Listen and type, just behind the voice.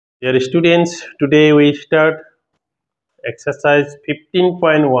Dear students, today we start exercise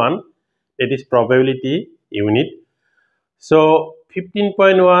 15.1, that is probability unit. So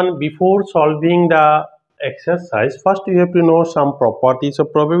 15.1, before solving the exercise, first we have to know some properties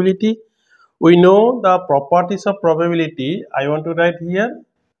of probability. We know the properties of probability. I want to write here.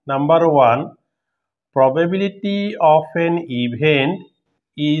 Number 1, probability of an event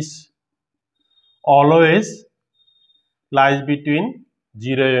is always lies between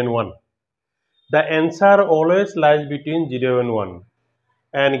 0 and 1. The answer always lies between 0 and 1,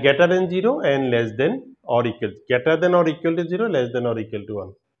 and greater than 0 and less than or equal, greater than or equal to 0, less than or equal to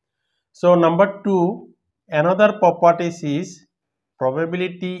 1. So number 2, another property is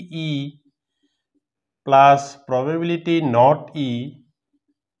probability E plus probability not E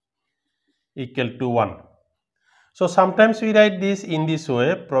equal to 1. So sometimes we write this in this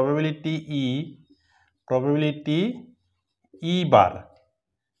way: probability E bar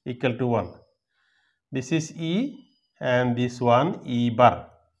equal to 1. This is E and this one E bar.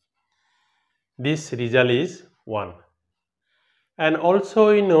 This result is 1. And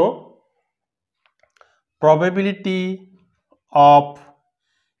also we know probability of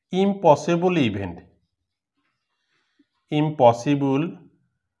impossible event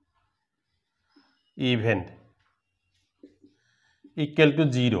equal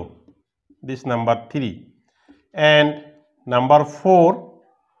to 0. This number 3. And number 4,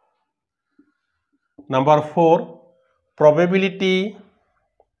 probability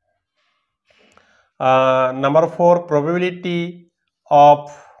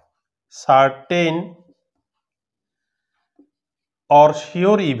of certain or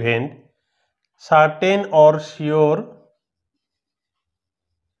sure event,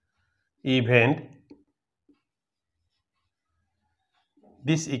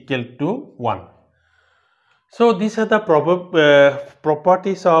 this equal to 1. So these are the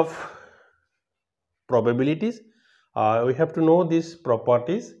properties of probabilities. We have to know these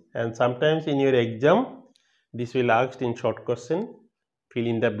properties, and sometimes in your exam this will asked in short question, fill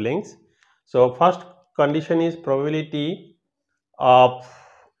in the blanks. So first condition is probability of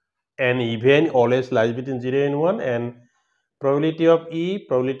an event always lies between 0 and 1, and probability of E,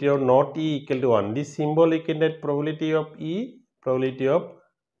 probability of not E equal to 1. This symbol indicate probability of E, probability of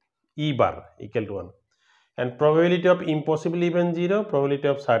E bar equal to 1. And probability of impossible event 0, probability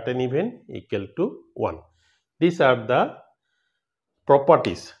of certain event equal to 1. These are the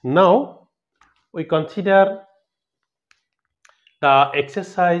properties. Now we consider the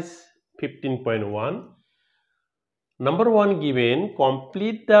exercise 15.1. Number 1 given,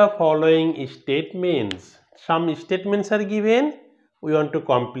 complete the following statements. Some statements are given, we want to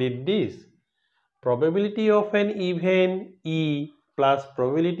complete this. Probability of an event E plus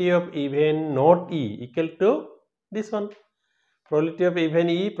probability of event not E equal to this one. Probability of event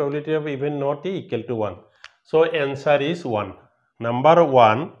E, probability of event not E equal to 1. So answer is 1. Number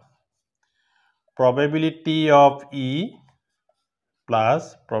 1, probability of E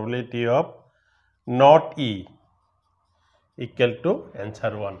plus probability of not E equal to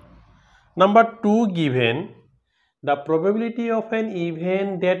answer 1. Number 2 given, the probability of an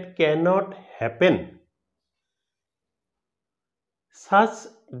event that cannot happen such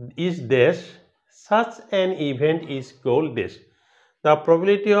is dash, such an event is called dash. The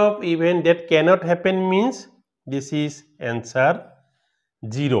probability of event that cannot happen means this is answer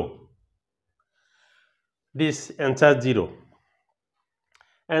 0. This answer 0.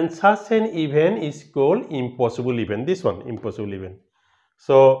 And such an event is called impossible event. This one, impossible event.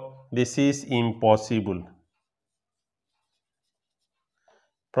 So this is impossible.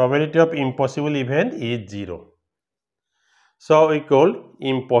 Probability of impossible event is 0. So we call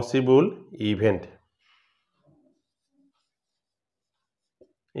impossible event.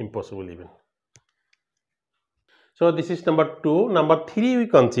 Impossible event. So this is number 2. Number 3 we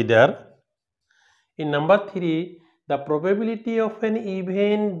consider. In number 3, the probability of an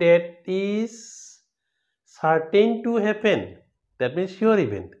event that is certain to happen, that means sure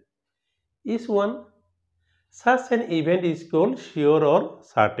event, is 1. Such an event is called sure or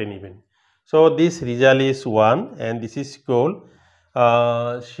certain event. So this result is 1, and this is called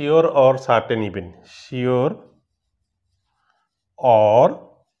sure or certain event. Sure or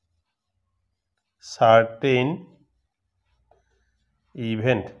certain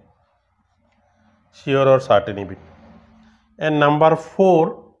event. Sure or certain event. And number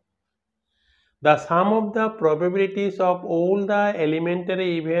 4, the sum of the probabilities of all the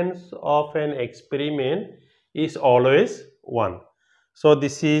elementary events of an experiment is always 1. So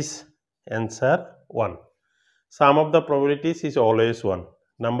this is answer 1. Sum of the probabilities is always 1.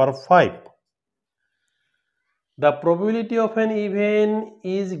 Number 5, the probability of an event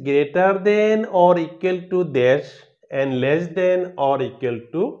is greater than or equal to this and less than or equal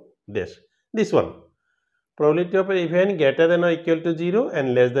to this. This one. Probability of an event greater than or equal to 0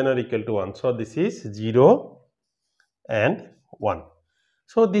 and less than or equal to 1. So, this is 0 and 1.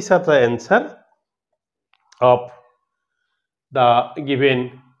 So, these are the answer of the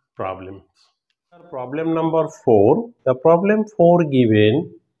given problems. Problem number 4. The problem 4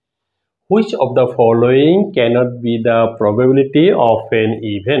 given, which of the following cannot be the probability of an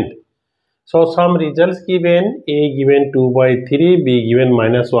event? So, some results given, A given 2 by 3, B given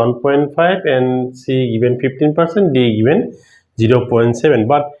minus 1.5 and C given 15%, D given 0.7.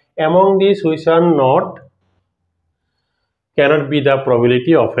 But among these, which are not cannot be the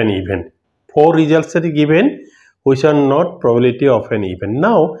probability of an event. 4 results are given, which are not probability of an event.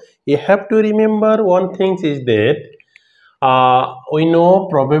 Now, you have to remember one thing is that we know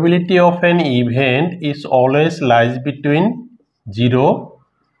probability of an event is always lies between 0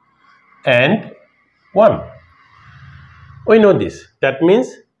 and 1. We know this. That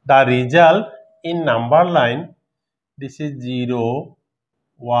means the result in number line, this is 0,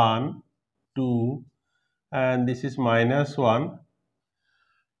 1, 2 and this is minus 1.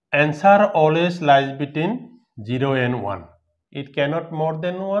 Answer always lies between 0 and 1. It cannot more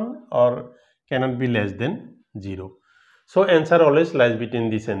than 1 or cannot be less than 0. So, answer always lies between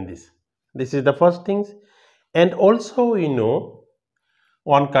this and this. This is the first thing. And also we know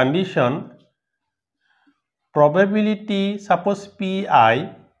one condition, probability, suppose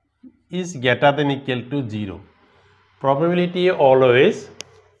Pi is greater than equal to 0. Probability always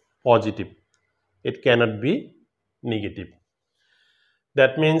positive. It cannot be negative.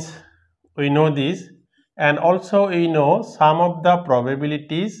 That means we know this, and also we know sum of the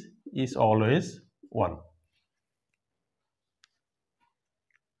probabilities is always 1.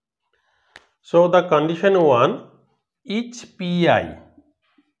 So, the condition 1, each Pi,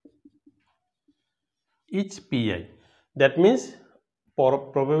 that means for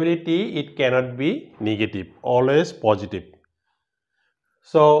probability it cannot be negative, always positive.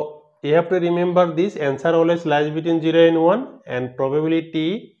 So, you have to remember this, answer always lies between 0 and 1 and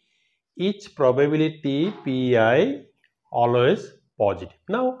probability, each probability Pi always positive.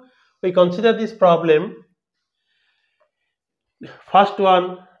 Now, we consider this problem, first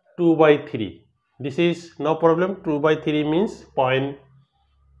one 2 by 3, this is no problem, 2 by 3 means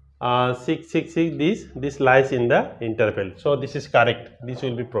 0.666, this lies in the interval. So, this is correct, this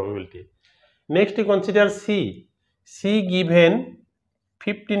will be probability. Next we consider C given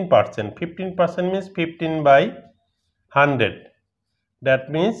 15%, 15% means 15 by 100,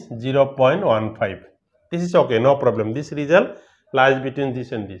 that means 0.15. This is okay, no problem. This result lies between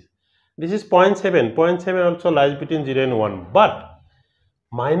this and this. This is 0.7, 0.7 also lies between 0 and 1, but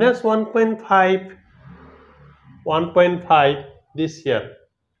minus 1.5, 1.5 this here,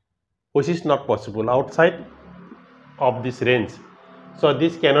 which is not possible outside of this range. So,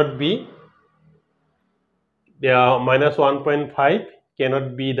 this cannot be, minus 1.5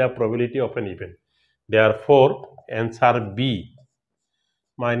 cannot be the probability of an event. Therefore, answer B,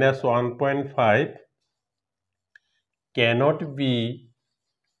 minus 1.5 cannot be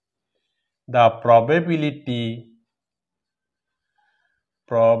the probability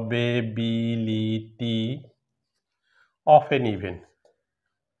of an event.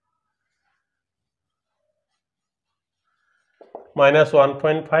 Minus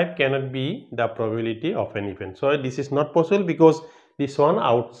 1.5 cannot be the probability of an event. So, this is not possible because this one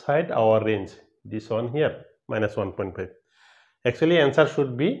outside our range, this one here minus 1.5. Actually, answer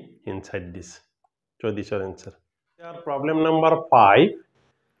should be inside this. So, this is your answer. Problem number 5.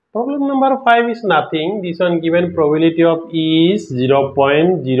 Problem number 5 is nothing. This one given probability of E is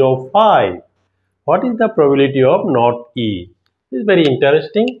 0.05. What is the probability of not E? This is very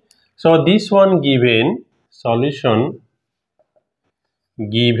interesting. So, this one given solution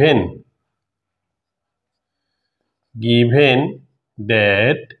given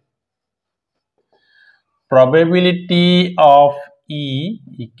that probability of E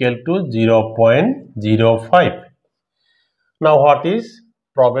equal to 0.05. Now, what is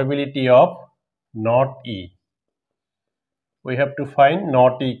probability of not E? We have to find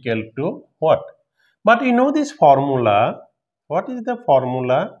not equal to what? But you know this formula. What is the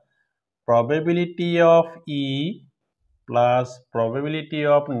formula? Probability of E plus probability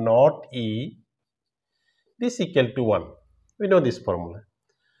of not E, this equal to 1. We know this formula.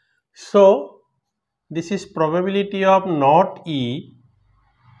 So, this is probability of not E,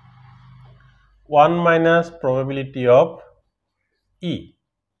 1 minus probability of E.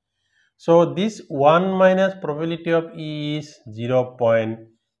 So, this 1 minus probability of E is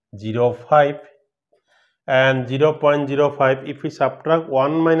 0.05 and 0.05. If we subtract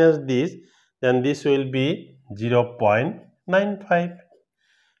 1 minus this, then this will be 0.95.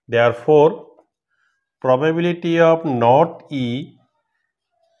 Therefore, probability of not E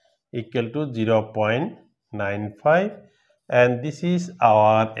equal to 0.95, and this is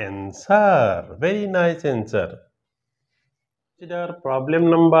our answer. Very nice answer. Consider problem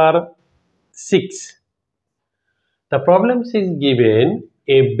number 6. The problem is given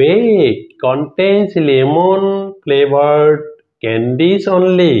a bag contains lemon flavored candies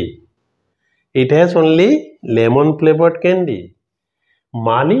only. It has only lemon flavored candy.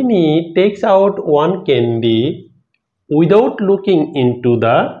 Malini takes out one candy without looking into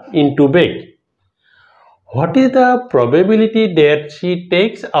bag. What is the probability that she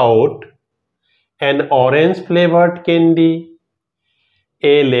takes out an orange flavored candy,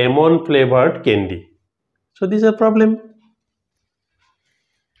 a lemon flavored candy? So this is a problem.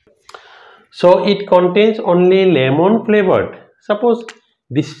 So it contains only lemon flavored. Suppose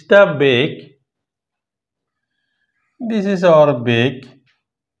this is the bag. This is our bag.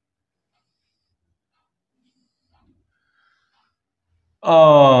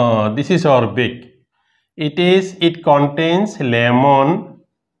 This is our bag. It contains lemon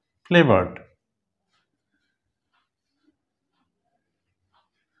flavored.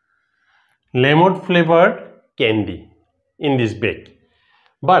 Lemon flavored candy in this bag.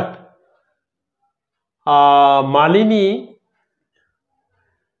 But Malini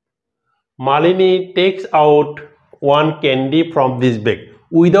takes out one candy from this bag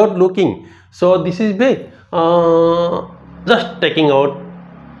without looking. So this is bag. Just taking out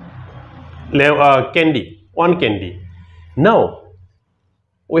candy, one candy. Now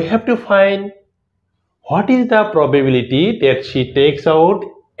we have to find what is the probability that she takes out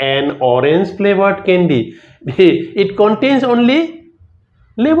an orange flavored candy. It contains only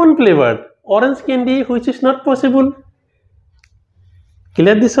lemon flavored. Orange candy, which is not possible.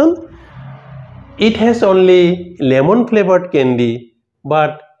 Clear this one? It has only lemon flavored candy,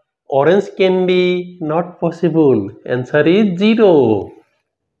 but orange candy not possible. Answer is 0.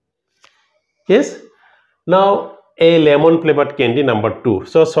 Yes. Now a lemon flavored candy, number 2.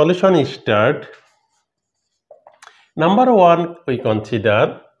 So solution is start. Number 1, we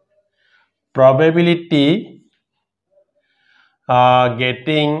consider probability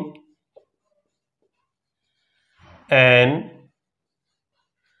getting an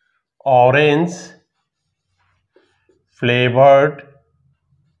orange flavored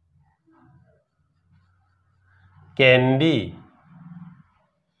candy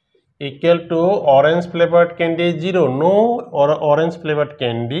equal to orange flavored candy 0. No orange flavored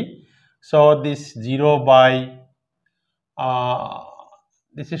candy. So this 0 by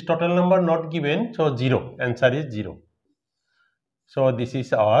this is total number not given. So 0. Answer is 0. So this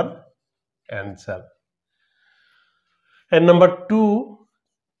is our answer. And number 2,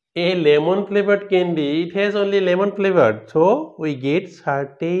 a lemon flavored candy, it has only lemon flavored. So we get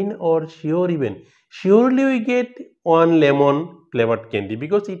certain or sure even. Surely we get one lemon flavored candy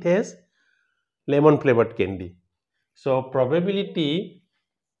because it has lemon flavored candy. So probability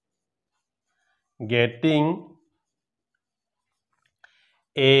getting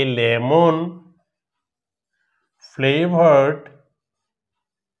a lemon flavored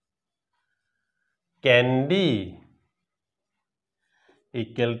candy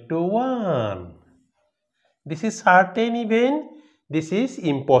equal to 1. This is certain even, this is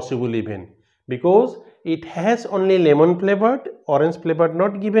impossible even, because it has only lemon flavored, orange flavored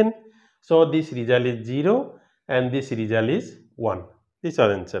not given. So this result is 0 and this result is 1. This is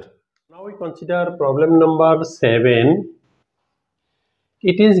our answer. Now we consider problem number 7.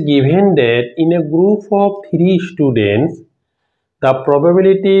 It is given that in a group of 3 students, the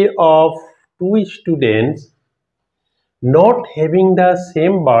probability of 2 students not having the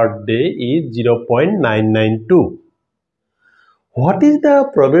same birthday is 0.992. What is the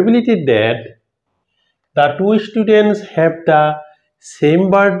probability that the 2 students have the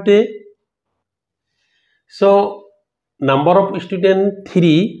same birthday? So number of students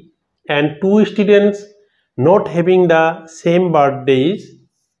 3 and 2 students not having the same birthday is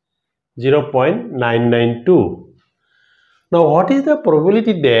 0.992. Now what is the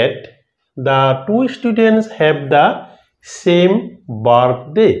probability that the 2 students have the same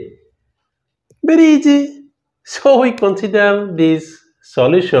birthday? Very easy. So we consider this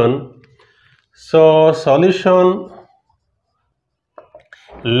solution. So solution,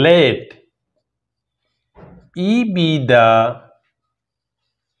 let E be the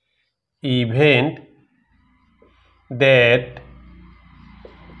event that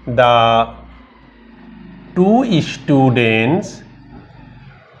the 2 students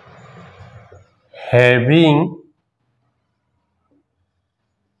having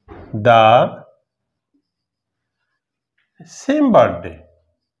the same birthday.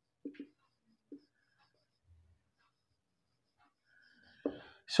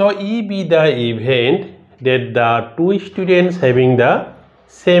 So E be the event that the two students having the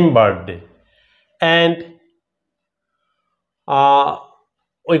same birthday, and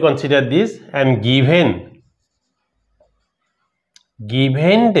we consider this, and given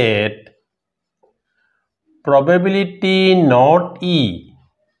that probability not E,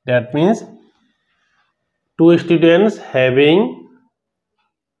 that means two students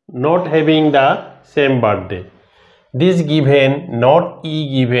not having the same birthday. This given not E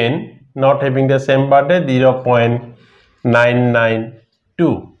given not having the same birthday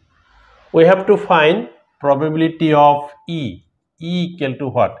 0.992. We have to find probability of E. E equal to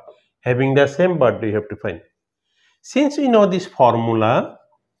what? Having the same birthday you have to find. Since we know this formula,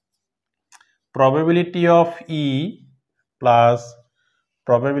 probability of E plus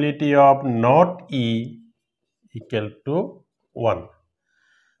probability of not E equal to 1.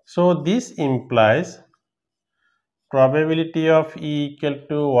 So this implies probability of E equal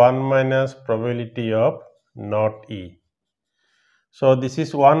to 1 minus probability of not E. So this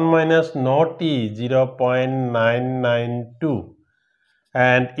is 1 minus not E 0.992,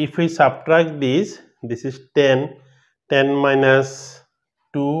 and if we subtract this is 10 minus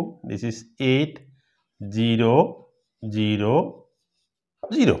 2, this is 8, 0, 0,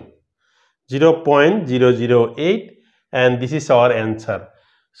 0, 0.008, and this is our answer.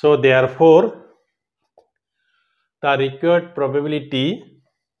 So therefore the required probability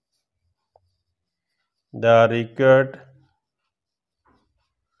that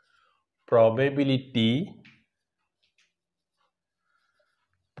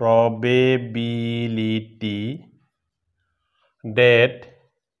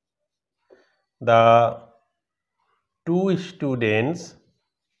the two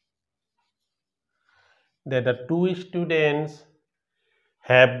students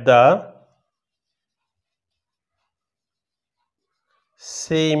have the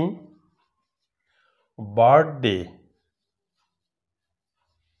same birthday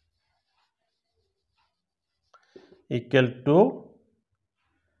equal to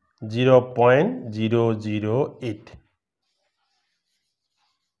 0.008.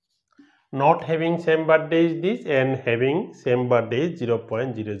 Not having same birthday is this, and having same birthday is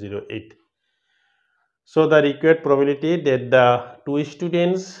 0.008. So the required probability that the two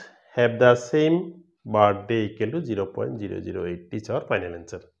students have the same birthday equal to 0.008. This is our final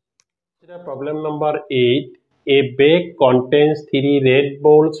answer. Problem number 8. A bag contains 3 red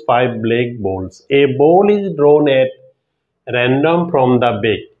balls, 5 black balls. A ball is drawn at random from the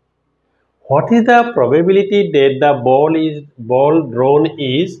bag. What is the probability that the ball drawn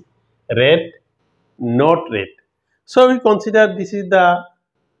is red, not red? So we consider this is the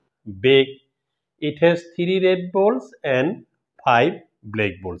bag. It has 3 red balls and 5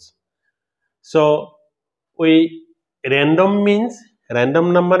 black balls. So we random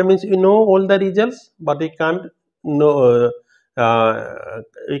number means we know all the results, but we can't know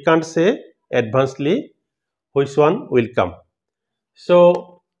we can't say advancedly which one will come.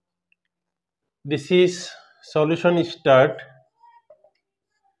 So this is solution start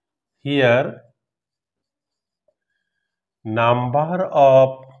here. Number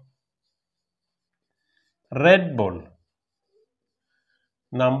of red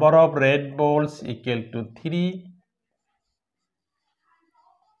balls equal to 3.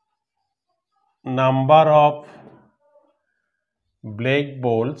 Number of black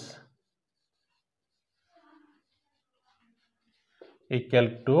balls equal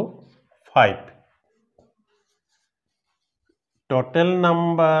to 5. Total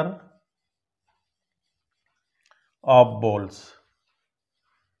number of balls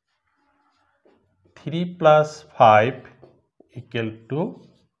 3 plus 5 equal to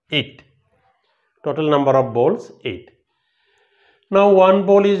 8. Total number of balls 8. Now one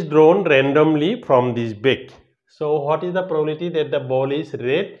ball is drawn randomly from this bag. So what is the probability that the ball is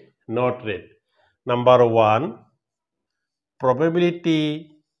red, not red? Number 1,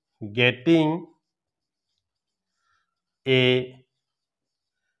 probability getting a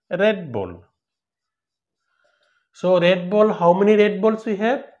red ball. So red ball, how many red balls we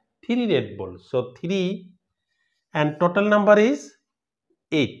have? 3 red balls. So 3, and total number is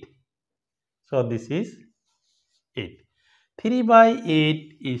 8. So this is 8. 3 by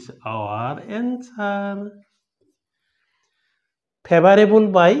 8 is our answer. Favorable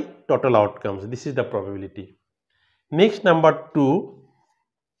by total outcomes. This is the probability. Next, number 2,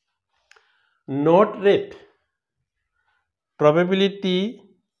 not red. Probability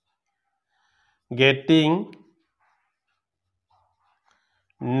getting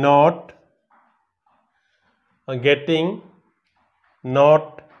not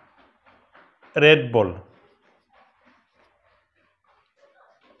Red Bull.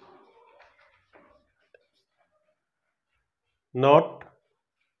 Not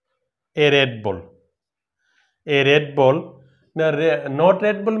a Red Bull. A Red Bull. Now, not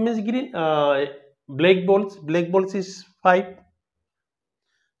Red Bull means green. Black balls. Black balls is 5.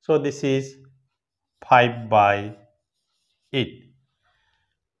 So this is 5/8.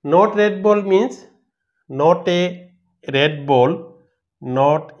 Not Red Bull means not a Red Bull.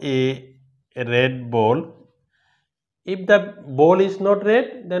 Not a Red Bull. If the ball is not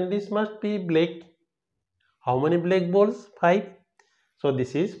red, then this must be black. How many black balls? 5. So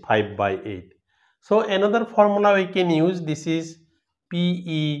this is 5/8. So another formula we can use, this is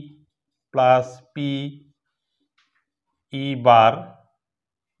PE plus PE bar,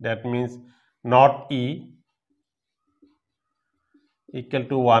 that means not E equal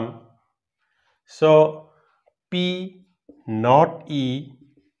to 1. So P not E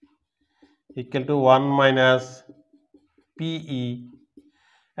equal to 1 minus PE,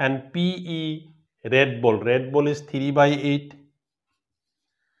 and PE Red Bull is 3/8.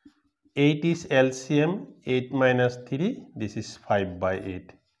 8 is LCM, 8 minus 3, this is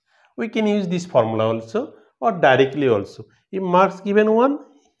 5/8. We can use this formula also or directly also. If marks given 1,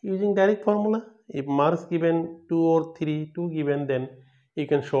 using direct formula. If marks given 2 or 3, 2 given, then you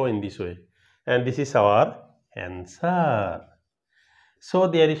can show in this way. And this is our answer. So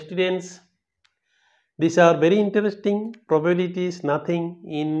dear students, these are very interesting. Probabilities, nothing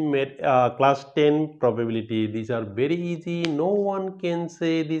in class 10 probability. These are very easy. No one can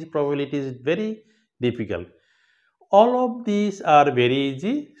say these probabilities is very difficult. All of these are very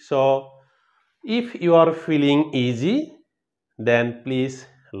easy. So if you are feeling easy, then please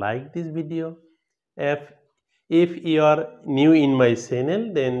like this video. If you are new in my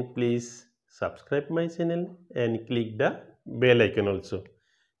channel, then please subscribe my channel and click the bell icon also.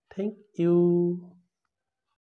 Thank you.